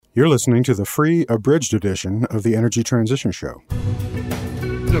You're listening to the free abridged edition of the Energy Transition Show.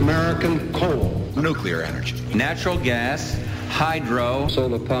 American coal, nuclear energy, natural gas, hydro,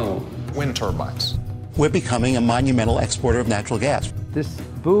 solar power, wind turbines. We're becoming a monumental exporter of natural gas. This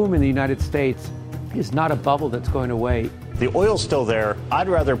boom in the United States is not a bubble that's going away. The oil's still there. I'd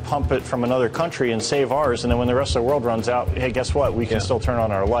rather pump it from another country and save ours, and then when the rest of the world runs out, hey, guess what? We can still turn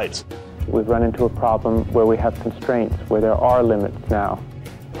on our lights. We've run into a problem where we have constraints, where there are limits now.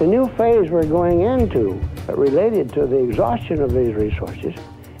 The new phase we're going into, related to the exhaustion of these resources,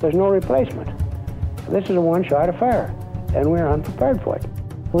 there's no replacement. This is a one-shot affair, and we're unprepared for it.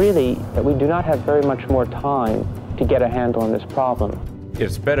 Really, we do not have very much more time to get a handle on this problem.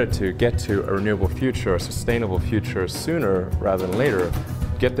 It's better to get to a renewable future, a sustainable future sooner rather than later.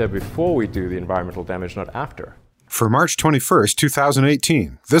 Get there before we do the environmental damage, not after. For March 21st,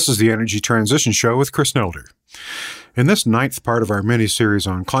 2018, this is the Energy Transition Show with Chris Nelder. In this ninth part of our mini-series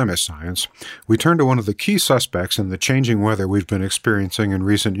on climate science, we turn to one of the key suspects in the changing weather we've been experiencing in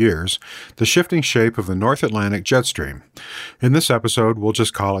recent years, the shifting shape of the North Atlantic jet stream. In this episode, we'll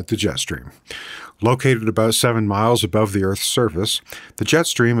just call it the jet stream. Located about 7 miles above the Earth's surface, the jet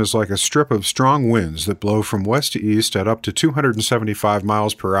stream is like a strip of strong winds that blow from west to east at up to 275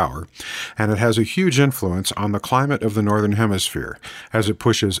 miles per hour, and it has a huge influence on the climate of the Northern Hemisphere as it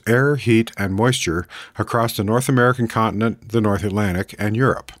pushes air, heat, and moisture across the North American continent, the North Atlantic, and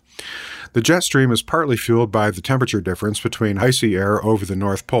Europe. The jet stream is partly fueled by the temperature difference between icy air over the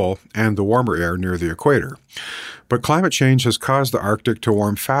North Pole and the warmer air near the equator. But climate change has caused the Arctic to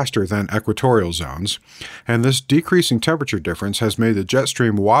warm faster than equatorial zones, and this decreasing temperature difference has made the jet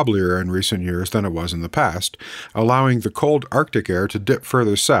stream wobblier in recent years than it was in the past, allowing the cold Arctic air to dip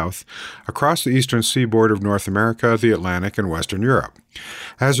further south across the eastern seaboard of North America, the Atlantic, and Western Europe.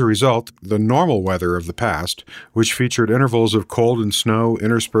 As a result, the normal weather of the past, which featured intervals of cold and snow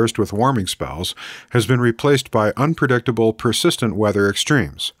interspersed with warming spells, has been replaced by unpredictable, persistent weather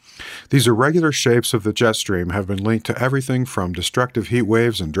extremes. These irregular shapes of the jet stream have been linked to everything from destructive heat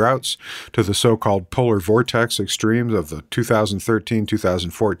waves and droughts to the so-called polar vortex extremes of the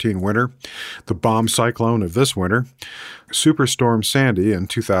 2013-2014 winter, the bomb cyclone of this winter, Superstorm Sandy in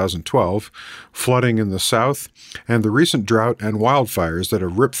 2012, flooding in the south, and the recent drought and wildfires that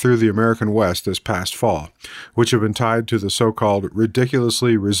have ripped through the American West this past fall, which have been tied to the so-called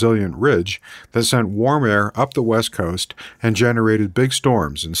ridiculously resilient ridge that sent warm air up the west coast and generated big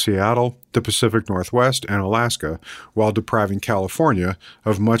storms in Seattle, the Pacific Northwest, and Alaska, while depriving California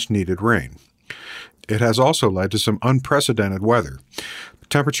of much-needed rain. It has also led to some unprecedented weather.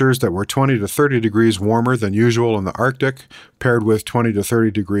 Temperatures that were 20 to 30 degrees warmer than usual in the Arctic, paired with 20 to 30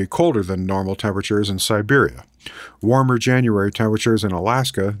 degree colder than normal temperatures in Siberia. Warmer January temperatures in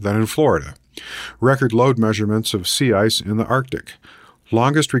Alaska than in Florida. Record load measurements of sea ice in the Arctic.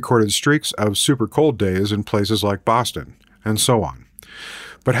 Longest recorded streaks of super cold days in places like Boston, and so on.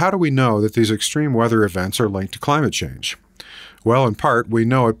 But how do we know that these extreme weather events are linked to climate change? Well, in part, we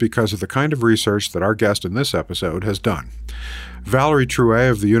know it because of the kind of research that our guest in this episode has done. Valerie Trouet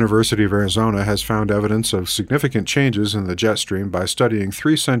of the University of Arizona has found evidence of significant changes in the jet stream by studying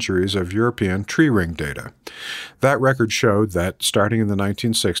 3 centuries of European tree ring data. That record showed that, starting in the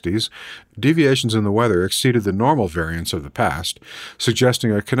 1960s, deviations in the weather exceeded the normal variance of the past,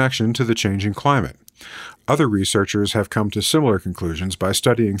 suggesting a connection to the changing climate. Other researchers have come to similar conclusions by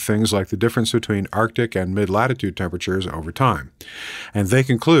studying things like the difference between Arctic and mid-latitude temperatures over time. And they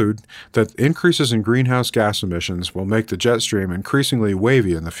conclude that increases in greenhouse gas emissions will make the jet stream increasingly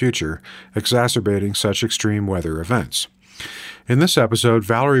wavy in the future, exacerbating such extreme weather events. In this episode,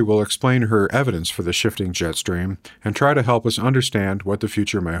 Valerie will explain her evidence for the shifting jet stream and try to help us understand what the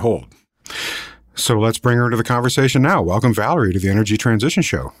future may hold. So let's bring her into the conversation now. Welcome, Valerie, to the Energy Transition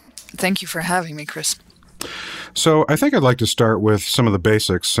Show. Thank you for having me, Chris. So I think I'd like to start with some of the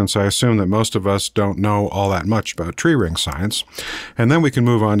basics, since I assume that most of us don't know all that much about tree ring science, and then we can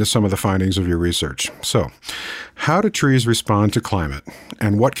move on to some of the findings of your research. So, how do trees respond to climate,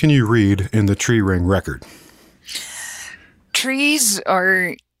 and what can you read in the tree ring record? Trees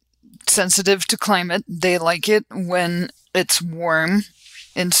are sensitive to climate. They like it when it's warm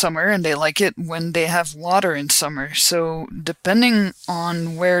in summer, and they like it when they have water in summer. So depending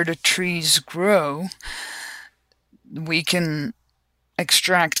on where the trees grow, we can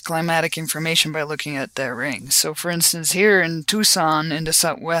extract climatic information by looking at their rings. So for instance, here in Tucson, in the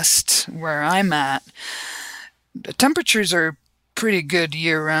Southwest, where I'm at, the temperatures are pretty good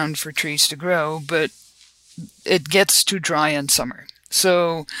year-round for trees to grow, but it gets too dry in summer.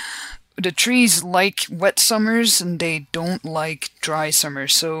 So the trees like wet summers and they don't like dry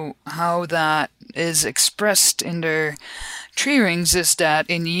summers. So how that is expressed in their tree rings is that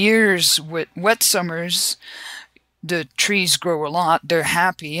in years with wet summers, the trees grow a lot, they're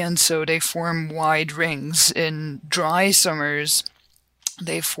happy, and so they form wide rings. In dry summers,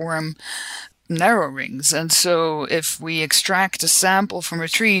 they form narrow rings. And so if we extract a sample from a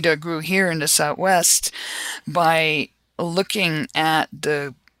tree that grew here in the Southwest, by looking at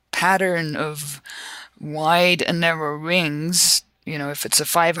the pattern of wide and narrow rings, if it's a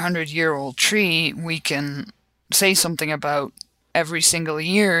 500-year-old tree, we can say something about every single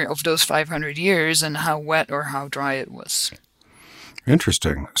year of those 500 years and how wet or how dry it was.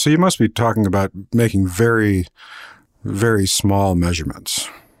 Interesting. So you must be talking about making very, very small measurements.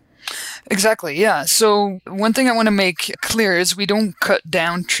 Exactly, yeah. So one thing I want to make clear is we don't cut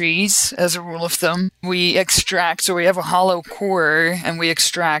down trees as a rule of thumb. We extract, so we have a hollow core and we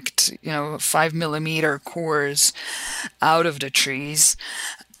extract, 5 millimeter cores out of the trees.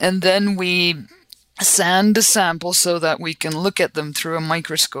 And then we sand the sample so that we can look at them through a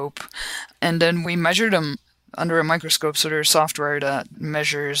microscope. And then we measure them under a microscope. So there's software that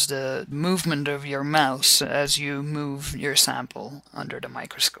measures the movement of your mouse as you move your sample under the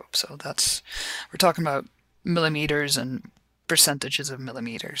microscope. So we're talking about millimeters and percentages of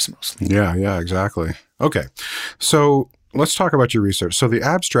millimeters mostly. Yeah, exactly. Okay. So let's talk about your research. So the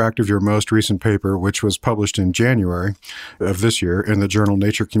abstract of your most recent paper, which was published in January of this year in the journal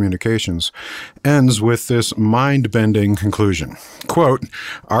Nature Communications, ends with this mind-bending conclusion. Quote,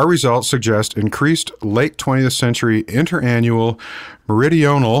 our results suggest increased late 20th century interannual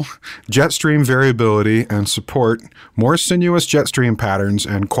meridional jet stream variability and support more sinuous jet stream patterns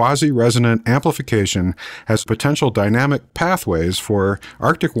and quasi-resonant amplification as potential dynamic pathways for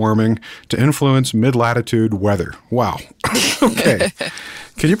Arctic warming to influence mid-latitude weather. Wow. Okay.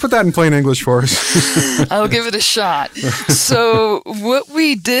 Can you put that in plain English for us? I'll give it a shot. So what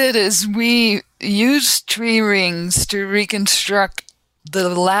we did is we used tree rings to reconstruct the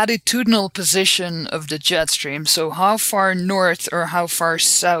latitudinal position of the jet stream. So how far north or how far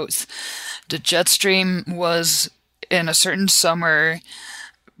south the jet stream was in a certain summer,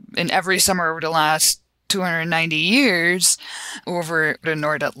 in every summer over the last 290 years over the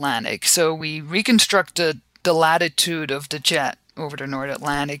North Atlantic. So we reconstructed the latitude of the jet over the North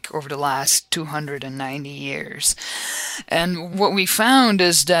Atlantic over the last 290 years. And what we found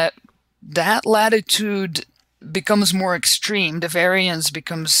is that latitude becomes more extreme. The variance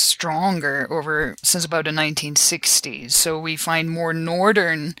becomes stronger since about the 1960s. So we find more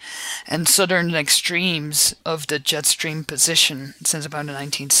northern and southern extremes of the jet stream position since about the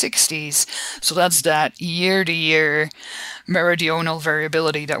 1960s. So that's that year-to-year meridional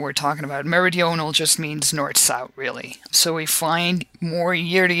variability that we're talking about. Meridional just means north-south, really. So we find more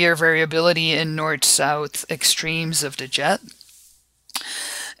year-to-year variability in north-south extremes of the jet.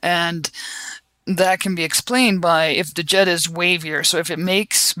 And that can be explained by if the jet is wavier. So if it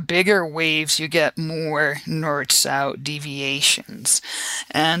makes bigger waves, you get more north-south deviations.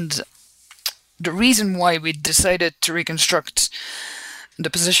 And the reason why we decided to reconstruct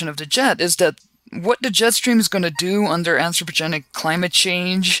the position of the jet is that what the jet stream is going to do under anthropogenic climate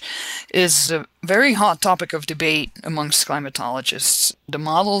change is a very hot topic of debate amongst climatologists. The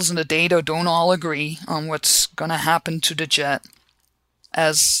models and the data don't all agree on what's going to happen to the jet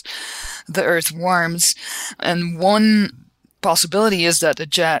as the Earth warms. And one possibility is that the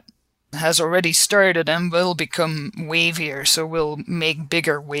jet has already started and will become wavier, so will make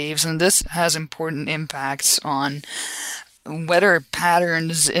bigger waves. And this has important impacts on weather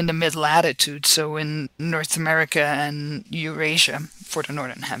patterns in the mid-latitude, so in North America and Eurasia for the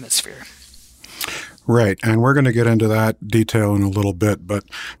Northern Hemisphere. Right, and we're going to get into that detail in a little bit, but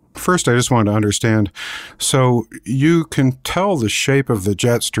first, I just wanted to understand, so you can tell the shape of the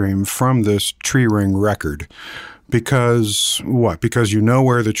jet stream from this tree ring record because what? Because you know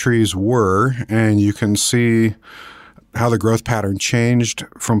where the trees were and you can see how the growth pattern changed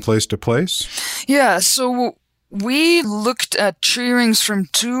from place to place? Yeah, so we looked at tree rings from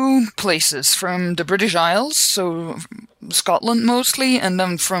two places, from the British Isles, so Scotland mostly, and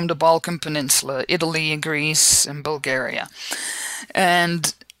then from the Balkan Peninsula, Italy, Greece, and Bulgaria.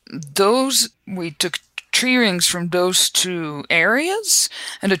 And we took tree rings from those two areas,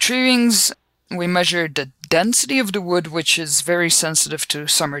 and the tree rings, we measured the density of the wood, which is very sensitive to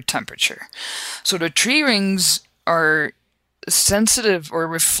summer temperature. So the tree rings are sensitive or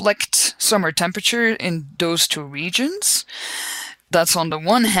reflect summer temperature in those two regions. That's on the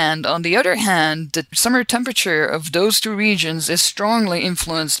one hand. On the other hand, the summer temperature of those two regions is strongly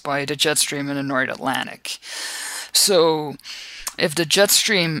influenced by the jet stream in the North Atlantic. So If the jet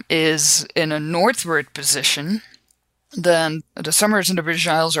stream is in a northward position, then the summers in the British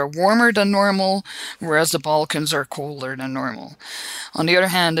Isles are warmer than normal, whereas the Balkans are colder than normal. On the other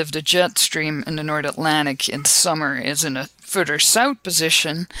hand, if the jet stream in the North Atlantic in summer is in a further south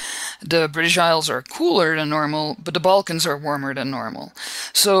position, the British Isles are cooler than normal, but the Balkans are warmer than normal.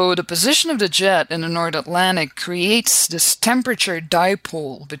 So the position of the jet in the North Atlantic creates this temperature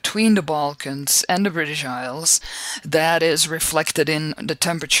dipole between the Balkans and the British Isles that is reflected in the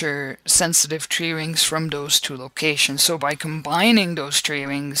temperature-sensitive tree rings from those two locations. So by combining those tree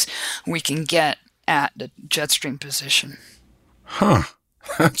rings, we can get at the jet stream position. Huh.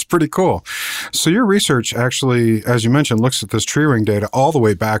 That's pretty cool. So your research actually, as you mentioned, looks at this tree ring data all the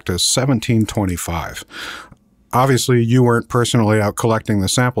way back to 1725. Obviously, you weren't personally out collecting the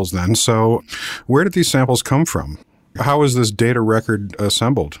samples then, so where did these samples come from? How was this data record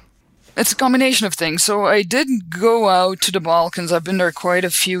assembled? It's a combination of things. So I did go out to the Balkans. I've been there quite a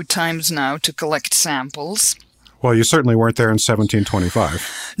few times now to collect samples. Well, you certainly weren't there in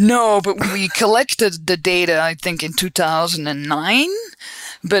 1725. No, but we collected the data, I think, in 2009.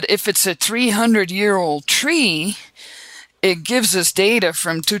 But if it's a 300-year-old tree, it gives us data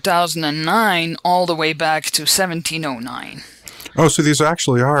from 2009 all the way back to 1709. Oh, so these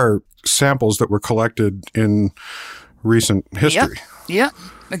actually are samples that were collected in recent history. Yeah,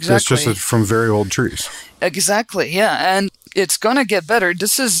 exactly. It's just from very old trees. Exactly, yeah. And it's going to get better.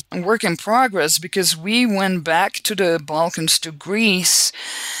 This is a work in progress because we went back to the Balkans, to Greece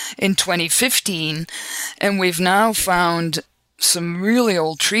in 2015, and we've now found some really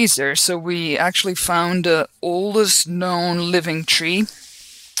old trees there. So we actually found the oldest known living tree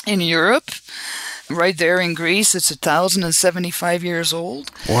in Europe, right there in Greece. It's 1,075 years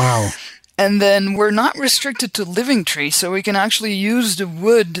old. Wow. And then we're not restricted to living trees, so we can actually use the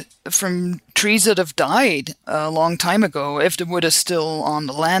wood from trees that have died a long time ago if the wood is still on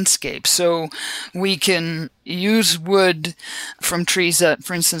the landscape. So we can use wood from trees that,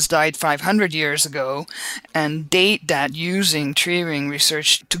 for instance, died 500 years ago and date that using tree ring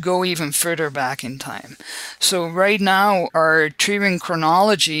research to go even further back in time. So right now, our tree ring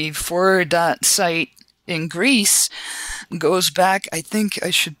chronology for that site in Greece goes back, I think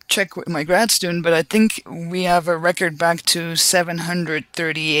I should check with my grad student, but I think we have a record back to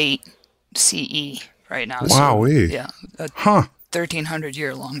 738 CE right now. Wowee. So, yeah, a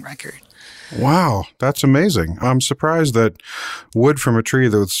 1,300-year-long record. Wow, that's amazing. I'm surprised that wood from a tree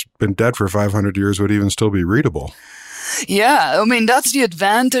that's been dead for 500 years would even still be readable. Yeah, I mean, that's the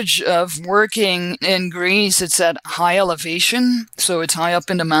advantage of working in Greece. It's at high elevation, so it's high up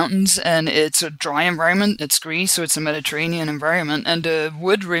in the mountains, and it's a dry environment. It's Greece, so it's a Mediterranean environment, and the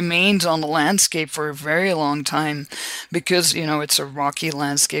wood remains on the landscape for a very long time because, you know, it's a rocky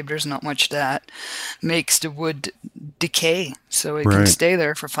landscape. There's not much that makes the wood decay, so it can stay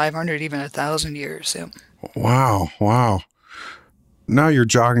there for 500, even 1,000 years. Yeah. Wow. Now you're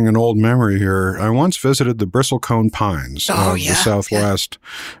jogging an old memory here. I once visited the bristlecone pines of the Southwest,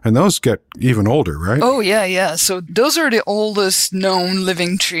 and those get even older, right? Oh, yeah. So those are the oldest known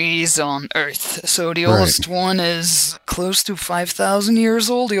living trees on Earth. So the oldest one is close to 5,000 years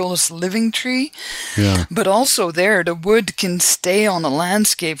old, the oldest living tree. Yeah. But also there, the wood can stay on the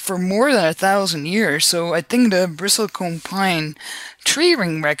landscape for more than 1,000 years. So I think the bristlecone pine tree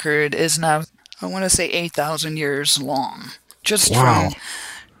ring record is now, I want to say, 8,000 years long. Just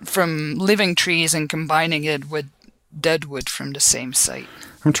from living trees and combining it with dead wood from the same site.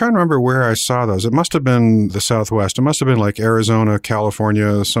 I'm trying to remember where I saw those. It must have been the Southwest. It must have been like Arizona,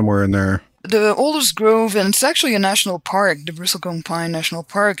 California, somewhere in there. The oldest grove, and it's actually a national park, the Bristlecone Pine National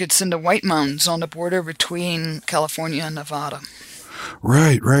Park. It's in the White Mountains on the border between California and Nevada.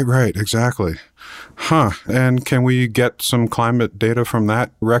 Right. Exactly. And can we get some climate data from that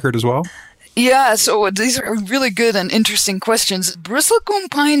record as well? Yeah, so these are really good and interesting questions. Bristlecone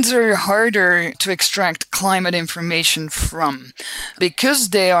pines are harder to extract climate information from because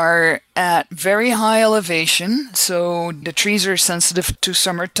they are at very high elevation. So the trees are sensitive to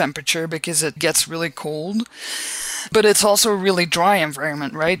summer temperature because it gets really cold. But it's also a really dry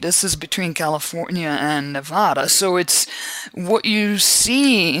environment, right? This is between California and Nevada. So it's what you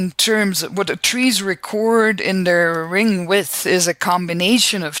see in terms of what the trees record in their ring width is a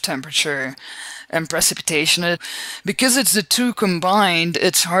combination of temperature and precipitation. Because it's the two combined,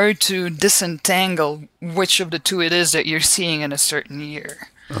 it's hard to disentangle which of the two it is that you're seeing in a certain year.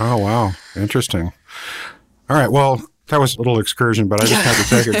 Oh, wow. Interesting. All right. Well, that was a little excursion, but I just had to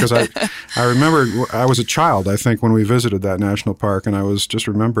take it because I remember I was a child, I think, when we visited that national park, and I was just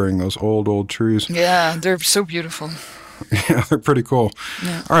remembering those old trees. Yeah, they're so beautiful. Yeah, they're pretty cool.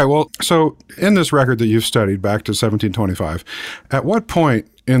 Yeah. All right, well, so in this record that you've studied back to 1725, at what point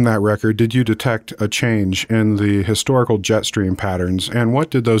in that record did you detect a change in the historical jet stream patterns, and what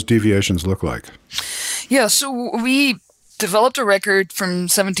did those deviations look like? Yeah, so we developed a record from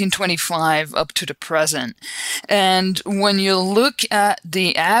 1725 up to the present. And when you look at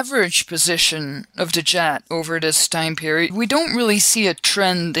the average position of the jet over this time period, we don't really see a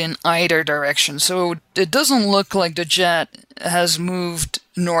trend in either direction. So it doesn't look like the jet has moved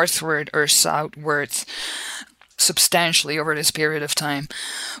northward or southward substantially over this period of time.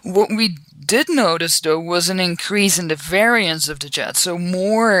 What we did notice, though, was an increase in the variance of the jet, so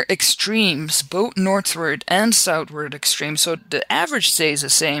more extremes, both northward and southward extremes. So the average stays the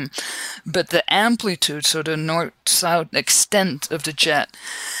same, but the amplitude, so the north-south extent of the jet,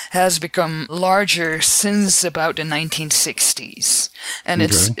 has become larger since about the 1960s. And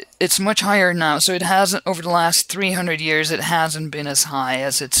it's much higher now. So it hasn't, over the last 300 years, it hasn't been as high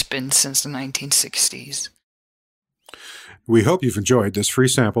as it's been since the 1960s. We hope you've enjoyed this free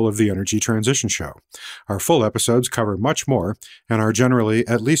sample of the Energy Transition Show. Our full episodes cover much more and are generally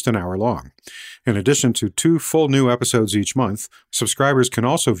at least an hour long. In addition to 2 full new episodes each month, subscribers can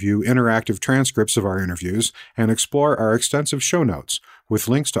also view interactive transcripts of our interviews and explore our extensive show notes, with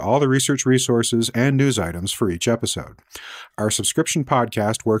links to all the research resources and news items for each episode. Our subscription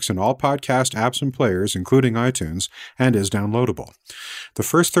podcast works in all podcast apps and players, including iTunes, and is downloadable. The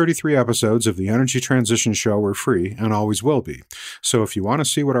first 33 episodes of the Energy Transition Show were free and always will be, so if you want to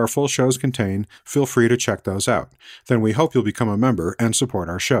see what our full shows contain, feel free to check those out. Then we hope you'll become a member and support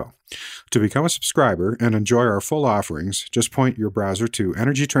our show. To become a subscriber and enjoy our full offerings, just point your browser to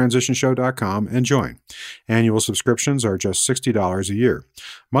energytransitionshow.com and join. Annual subscriptions are just $60 a year.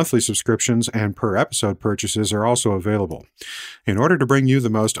 Monthly subscriptions and per-episode purchases are also available. In order to bring you the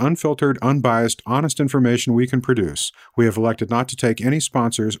most unfiltered, unbiased, honest information we can produce, we have elected not to take any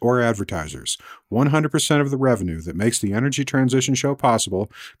sponsors or advertisers. 100% of the revenue that makes the Energy Transition Show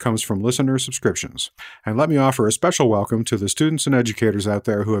possible comes from listener subscriptions. And let me offer a special welcome to the students and educators out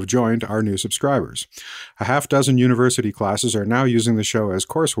there who have joined our new subscribers. A half dozen university classes are now using the show as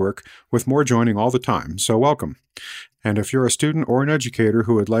coursework, with more joining all the time, so welcome. And if you're a student or an educator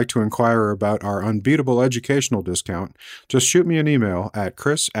who would like to inquire about our unbeatable educational discount, just shoot me an email at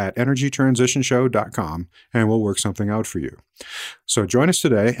chris@energytransitionshow.com and we'll work something out for you. So join us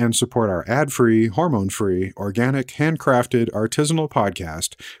today and support our ad-free, hormone-free, organic, handcrafted, artisanal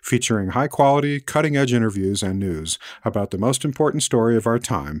podcast featuring high-quality, cutting-edge interviews and news about the most important story of our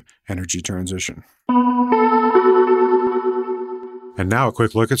time, energy transition. And now a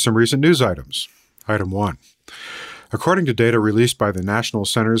quick look at some recent news items. Item 1. According to data released by the National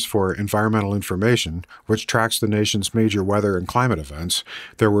Centers for Environmental Information, which tracks the nation's major weather and climate events,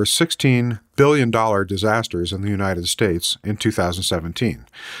 there were $16 billion disasters in the United States in 2017,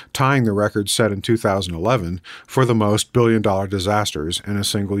 tying the record set in 2011 for the most billion-dollar disasters in a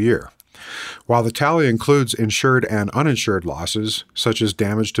single year. While the tally includes insured and uninsured losses, such as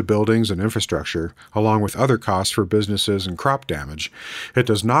damage to buildings and infrastructure, along with other costs for businesses and crop damage, it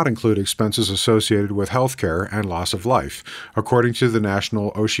does not include expenses associated with health care and loss of life, according to the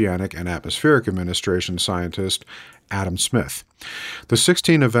National Oceanic and Atmospheric Administration scientist Adam Smith. The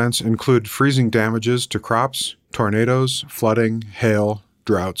 16 events include freezing damages to crops, tornadoes, flooding, hail,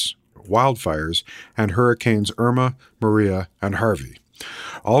 droughts, wildfires, and hurricanes Irma, Maria, and Harvey.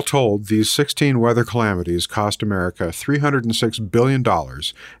 All told, these 16 weather calamities cost America $306 billion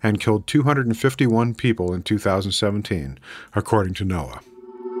and killed 251 people in 2017, according to NOAA.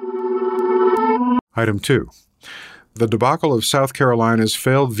 Item 2. The debacle of South Carolina's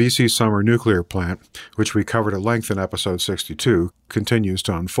failed VC Summer nuclear plant, which we covered at length in episode 62, continues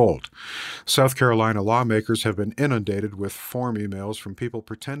to unfold. South Carolina lawmakers have been inundated with form emails from people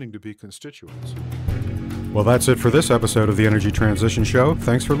pretending to be constituents. Well, that's it for this episode of the Energy Transition Show.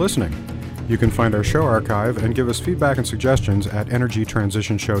 Thanks for listening. You can find our show archive and give us feedback and suggestions at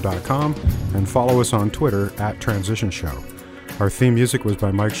energytransitionshow.com and follow us on Twitter @TransitionShow. Our theme music was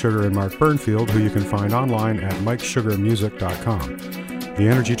by Mike Sugar and Mark Burnfield, who you can find online at MikeSugarMusic.com. The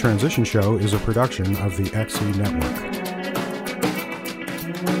Energy Transition Show is a production of the XE Network.